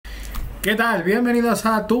¿Qué tal? Bienvenidos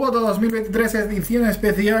a Tu Voto 2023, edición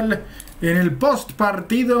especial en el post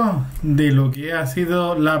partido de lo que ha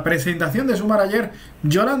sido la presentación de Sumar ayer.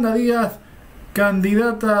 Yolanda Díaz,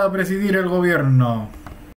 candidata a presidir el gobierno.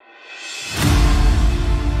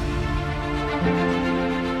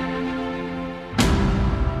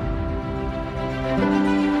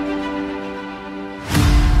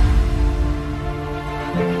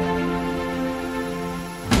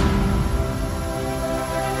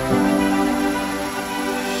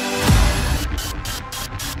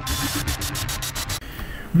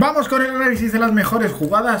 Vamos con el análisis de las mejores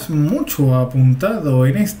jugadas, mucho apuntado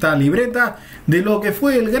en esta libreta de lo que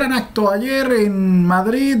fue el gran acto ayer en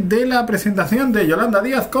Madrid de la presentación de Yolanda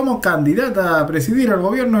Díaz como candidata a presidir el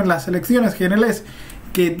gobierno en las elecciones generales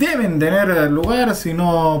que deben tener lugar, si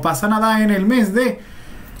no pasa nada, en el mes de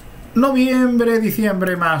noviembre,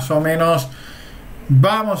 diciembre más o menos.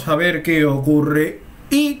 Vamos a ver qué ocurre,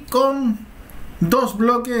 y con dos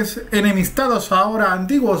bloques enemistados ahora,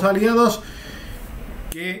 antiguos aliados,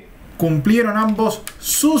 que cumplieron ambos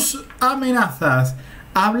sus amenazas.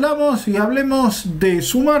 Hablemos de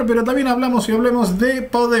Sumar, pero también hablemos de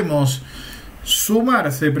Podemos.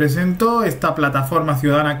 Sumar se presentó, esta plataforma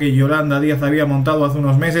ciudadana que Yolanda Díaz había montado hace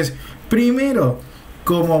unos meses, primero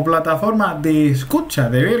como plataforma de escucha,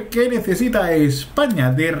 de ver qué necesita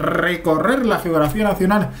España, de recorrer la geografía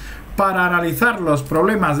nacional para analizar los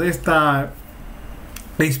problemas de esta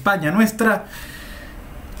España nuestra,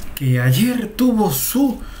 que ayer tuvo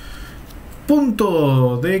su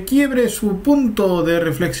punto de quiebre, su punto de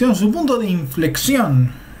reflexión, su punto de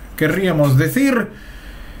inflexión, querríamos decir,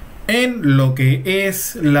 en lo que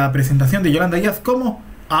es la presentación de Yolanda Díaz como,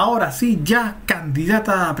 ahora sí, ya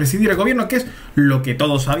candidata a presidir el gobierno, que es lo que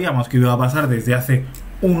todos sabíamos que iba a pasar desde hace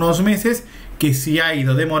unos meses, que sí ha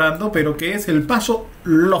ido demorando, pero que es el paso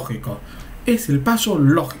lógico. Es el paso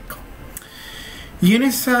lógico. Y en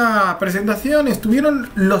esa presentación estuvieron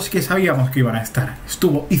los que sabíamos que iban a estar.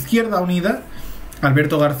 Estuvo Izquierda Unida.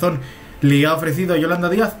 Alberto Garzón le ha ofrecido a Yolanda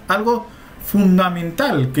Díaz algo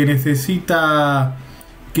fundamental que necesita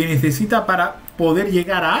para poder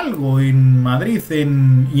llegar a algo en Madrid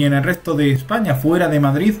y en el resto de España, fuera de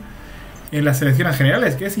Madrid, en las elecciones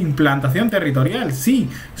generales, que es implantación territorial. Sí,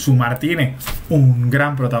 Sumar tiene un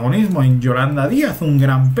gran protagonismo en Yolanda Díaz, un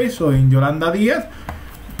gran peso en Yolanda Díaz,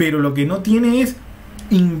 pero lo que no tiene es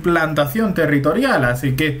implantación territorial,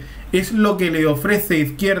 así que es lo que le ofrece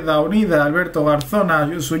Izquierda Unida, Alberto Garzón, a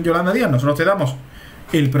Yolanda Díaz. Nosotros te damos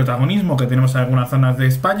el protagonismo que tenemos en algunas zonas de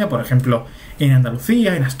España, por ejemplo en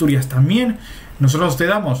Andalucía, en Asturias también. Nosotros te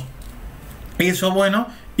damos eso bueno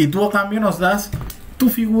y tú a cambio nos das tu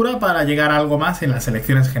figura para llegar a algo más en las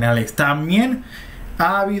elecciones generales. También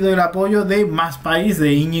ha habido el apoyo de Más País,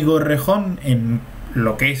 de Íñigo Errejón, en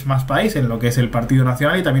lo que es Más País, en lo que es el Partido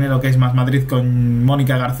Nacional, y también en lo que es Más Madrid con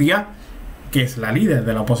Mónica García, que es la líder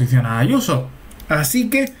de la oposición a Ayuso. Así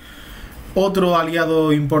que otro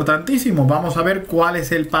aliado importantísimo. Vamos a ver cuál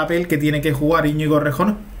es el papel que tiene que jugar Íñigo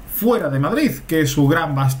Errejón fuera de Madrid, que es su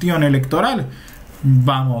gran bastión electoral.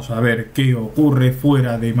 Vamos a ver qué ocurre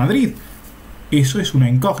fuera de Madrid. Eso es una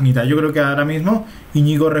incógnita. Yo creo que ahora mismo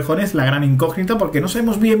Íñigo Errejón es la gran incógnita, porque no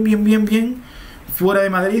sabemos bien fuera de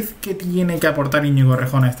Madrid qué tiene que aportar Íñigo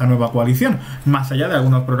Errejón a esta nueva coalición, más allá de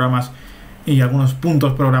algunos programas y algunos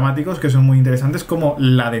puntos programáticos que son muy interesantes, como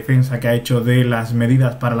la defensa que ha hecho de las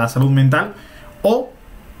medidas para la salud mental, o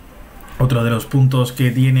otro de los puntos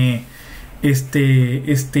que tiene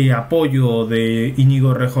este apoyo de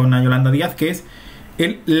Íñigo Errejón a Yolanda Díaz, que es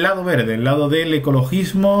el lado verde, el lado del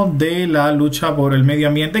ecologismo, de la lucha por el medio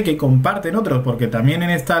ambiente, que comparten otros, porque también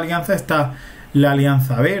en esta alianza está la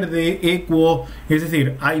Alianza Verde, Equo, es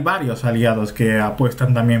decir, hay varios aliados que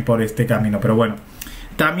apuestan también por este camino. Pero bueno,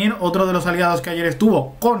 también otro de los aliados que ayer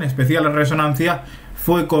estuvo con especial resonancia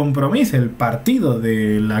fue Compromís, el partido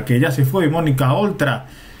de la que ya se fue Mónica Oltra,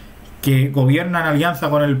 que gobierna en alianza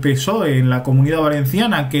con el PSOE en la Comunidad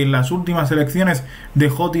Valenciana, que en las últimas elecciones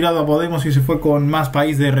dejó tirado a Podemos y se fue con Más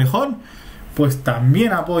País de Errejón. Pues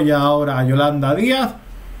también apoya ahora a Yolanda Díaz.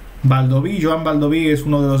 Joan Baldoví es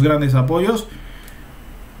uno de los grandes apoyos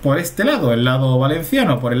por este lado, el lado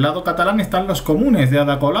valenciano. Por el lado catalán están los comunes de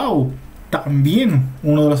Ada Colau, también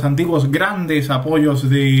uno de los antiguos grandes apoyos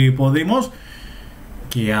de Podemos,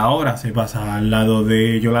 que ahora se pasa al lado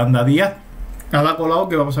de Yolanda Díaz. Ada Colau,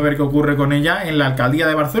 que vamos a ver qué ocurre con ella en la alcaldía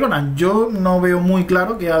de Barcelona. Yo no veo muy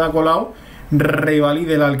claro que Ada Colau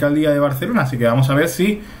revalide la alcaldía de Barcelona, así que vamos a ver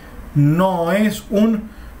si no es un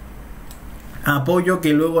apoyo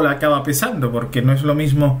que luego le acaba pesando, porque no es lo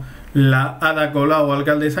mismo la Ada Colau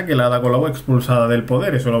alcaldesa que la Ada Colau expulsada del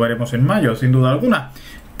poder. Eso lo veremos en mayo, sin duda alguna.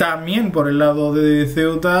 También por el lado de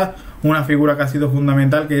Ceuta, una figura que ha sido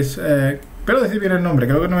fundamental, que es, espero decir bien el nombre,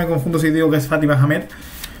 creo que no me confundo si digo que es Fátima Hamed,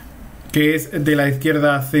 que es de la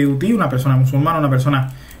izquierda ceutí, una persona musulmana, una persona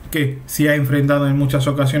que se ha enfrentado en muchas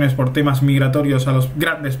ocasiones por temas migratorios a los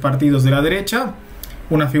grandes partidos de la derecha,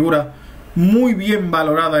 una figura muy bien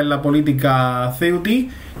valorada en la política ceutí,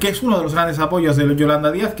 que es uno de los grandes apoyos de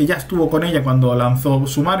Yolanda Díaz, que ya estuvo con ella cuando lanzó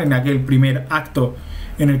Sumar en aquel primer acto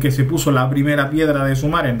en el que se puso la primera piedra de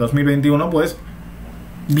Sumar en 2021, pues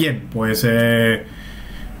bien, pues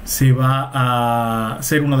se va a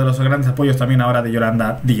ser uno de los grandes apoyos también ahora de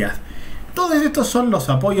Yolanda Díaz. Todos estos son los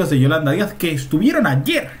apoyos de Yolanda Díaz que estuvieron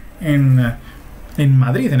ayer en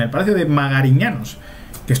Madrid, en el Palacio de Magariñanos,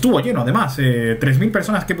 que estuvo lleno además, 3.000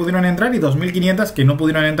 personas que pudieron entrar y 2.500 que no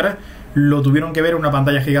pudieron entrar, lo tuvieron que ver en una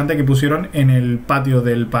pantalla gigante que pusieron en el patio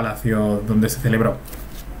del palacio donde se celebró.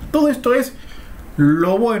 Todo esto es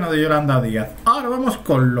lo bueno de Yolanda Díaz. Ahora vamos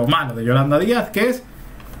con lo malo de Yolanda Díaz, que es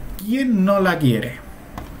 ¿quién no la quiere?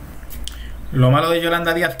 Lo malo de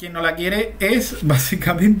Yolanda Díaz, ¿quién no la quiere? Es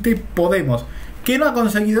básicamente Podemos, que no ha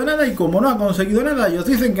conseguido nada, y como no ha conseguido nada, ellos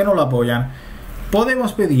dicen que no lo apoyan.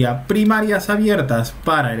 Podemos pedía primarias abiertas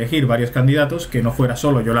para elegir varios candidatos, que no fuera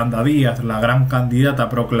solo Yolanda Díaz, la gran candidata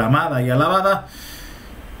proclamada y alabada.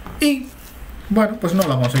 Y bueno, pues no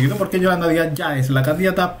lo ha conseguido, porque Yolanda Díaz ya es la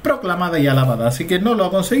candidata proclamada y alabada, así que no lo ha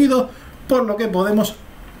conseguido, por lo que Podemos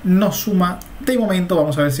no suma de momento.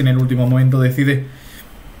 Vamos a ver si en el último momento decide,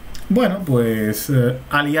 bueno, pues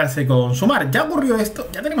aliarse con Sumar. Ya ocurrió esto,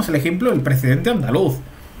 ya tenemos el ejemplo del precedente andaluz,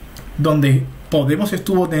 donde Podemos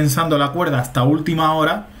estuvo tensando la cuerda hasta última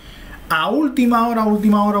hora. A última hora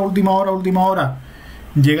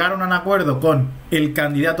llegaron a un acuerdo con el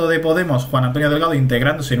candidato de Podemos, Juan Antonio Delgado,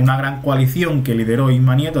 integrándose en una gran coalición que lideró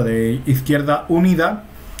Inma Nieto de Izquierda Unida,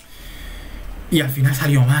 y al final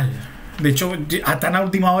salió mal. De hecho, a tan a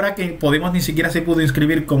última hora que Podemos ni siquiera se pudo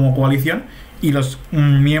inscribir como coalición, y los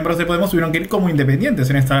miembros de Podemos tuvieron que ir como independientes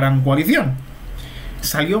en esta gran coalición.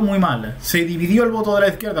 Salió muy mal. Se dividió el voto de la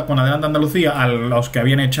izquierda con Adelante Andalucía, a los que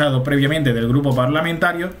habían echado previamente del grupo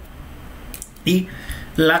parlamentario, y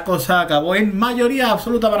la cosa acabó en mayoría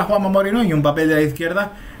absoluta para Juanma Moreno y un papel de la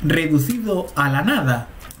izquierda reducido a la nada,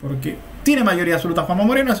 porque tiene mayoría absoluta Juanma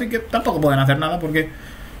Moreno, así que tampoco pueden hacer nada, porque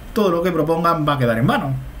todo lo que propongan va a quedar en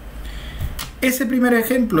vano. Ese primer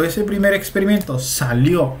ejemplo, ese primer experimento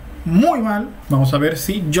salió muy mal. Vamos a ver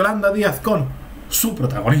si Yolanda Díaz, con su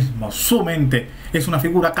protagonismo, su mente, es una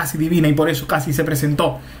figura casi divina y por eso casi se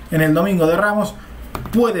presentó en el Domingo de Ramos,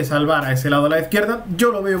 puede salvar a ese lado de la izquierda.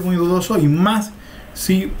 Yo lo veo muy dudoso, y más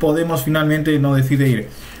si Podemos finalmente no decide ir.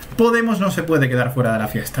 Podemos no se puede quedar fuera de la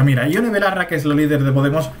fiesta. Mira, Ione Belarra, que es la líder de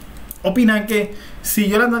Podemos, opinan que si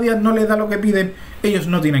Yolanda Díaz no les da lo que piden, ellos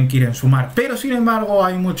no tienen que ir en Sumar. Pero sin embargo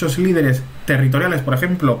hay muchos líderes territoriales, por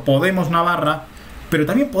ejemplo Podemos Navarra, pero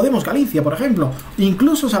también Podemos Galicia, por ejemplo,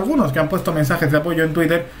 incluso algunos que han puesto mensajes de apoyo en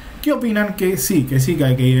Twitter, que opinan que sí que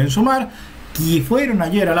hay que ir en Sumar, que fueron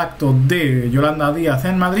ayer al acto de Yolanda Díaz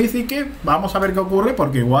en Madrid, y que vamos a ver qué ocurre,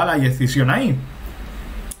 porque igual hay decisión ahí.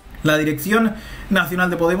 La dirección nacional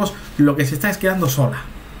de Podemos lo que se está es quedando sola.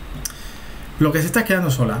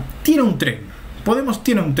 Tiene un tren. Podemos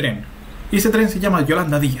tiene un tren, y ese tren se llama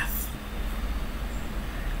Yolanda Díaz.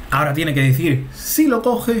 Ahora tiene que decir si lo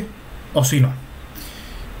coge o si no.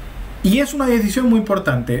 Y es una decisión muy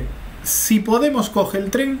importante. Si Podemos coge el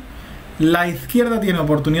tren, la izquierda tiene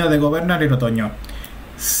oportunidad de gobernar en otoño.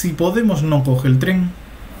 Si Podemos no coge el tren,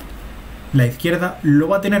 la izquierda lo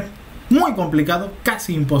va a tener muy complicado,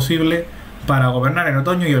 casi imposible, para gobernar en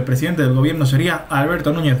otoño, y el presidente del gobierno sería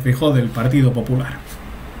Alberto Núñez Feijóo del Partido Popular.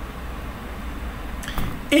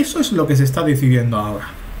 Eso es lo que se está decidiendo ahora.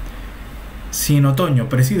 Si en otoño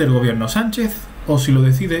preside el gobierno Sánchez, o si lo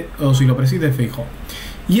preside Feijóo.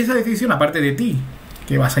 Y esa decisión, aparte de ti,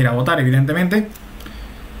 que vas a ir a votar evidentemente,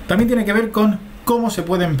 también tiene que ver con cómo se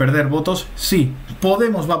pueden perder votos si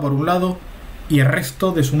Podemos va por un lado y el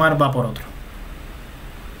resto de Sumar va por otro.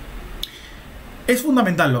 Es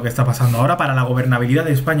fundamental lo que está pasando ahora para la gobernabilidad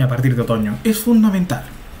de España a partir de otoño. Es fundamental.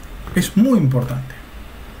 Es muy importante.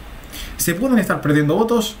 Se pueden estar perdiendo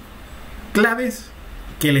votos claves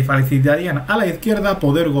que le facilitarían a la izquierda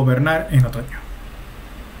poder gobernar en otoño.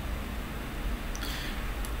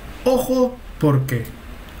 Ojo, porque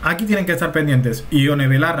aquí tienen que estar pendientes Ione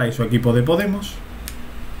Belarra y su equipo de Podemos,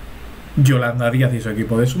 Yolanda Díaz y su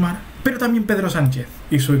equipo de Sumar, pero también Pedro Sánchez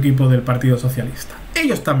y su equipo del Partido Socialista.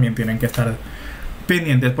 Ellos también tienen que estar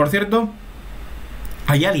pendientes. Por cierto,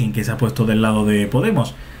 hay alguien que se ha puesto del lado de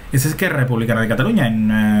Podemos. Es Esquerra Republicana de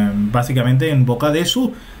Cataluña, básicamente en boca de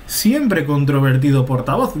su siempre controvertido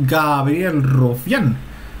portavoz, Gabriel Rufián.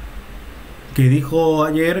 que dijo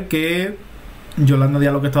ayer que Yolanda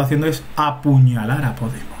Díaz lo que estaba haciendo es apuñalar a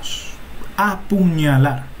Podemos.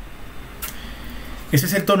 Apuñalar. Ese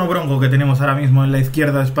es el tono bronco que tenemos ahora mismo en la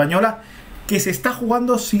izquierda española, que se está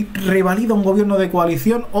jugando si revalida un gobierno de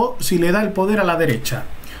coalición o si le da el poder a la derecha.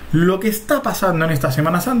 Lo que está pasando en esta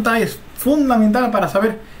Semana Santa es fundamental para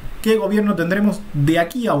saber qué gobierno tendremos de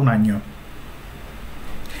aquí a un año.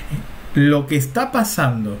 Lo que está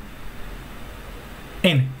pasando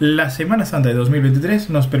en la Semana Santa de 2023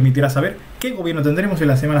 nos permitirá saber qué gobierno tendremos en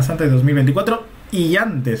la Semana Santa de 2024 y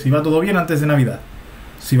antes, si va todo bien, antes de Navidad.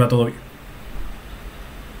 Si va todo bien.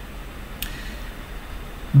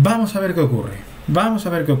 Vamos a ver qué ocurre. Vamos a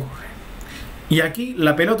ver qué ocurre. Y aquí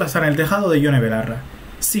la pelota está en el tejado de Yone Belarra.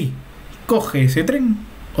 Si coge ese tren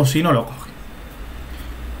o si no lo coge.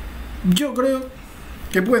 Yo creo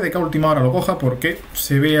que puede que a última hora lo coja porque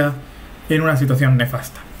se vea en una situación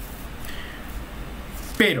nefasta.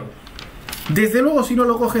 Pero, desde luego, si no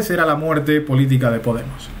lo coge, será la muerte política de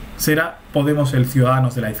Podemos. Será Podemos el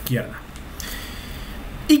Ciudadanos de la izquierda.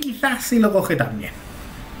 Y quizás si lo coge también.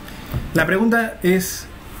 La pregunta es,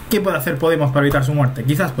 ¿qué puede hacer Podemos para evitar su muerte?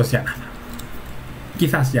 Quizás pues ya nada.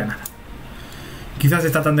 Quizás ya nada. Quizás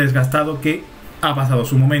está tan desgastado que ha pasado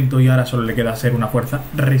su momento y ahora solo le queda ser una fuerza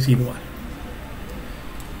residual.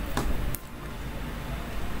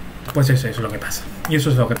 Pues eso es lo que pasa. Y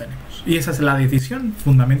eso es lo que tenemos. Y esa es la decisión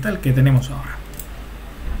fundamental que tenemos ahora.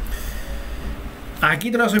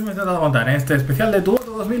 Aquí te lo hemos intentado contar en este especial de Tu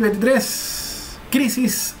Voto 2023.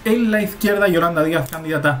 Crisis en la izquierda. Yolanda Díaz,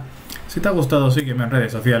 candidata. Si te ha gustado, sígueme en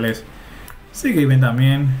redes sociales. Sígueme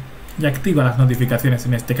también. Y activa las notificaciones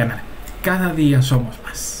en este canal. Cada día somos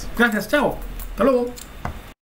más. Gracias, chao. Hasta luego.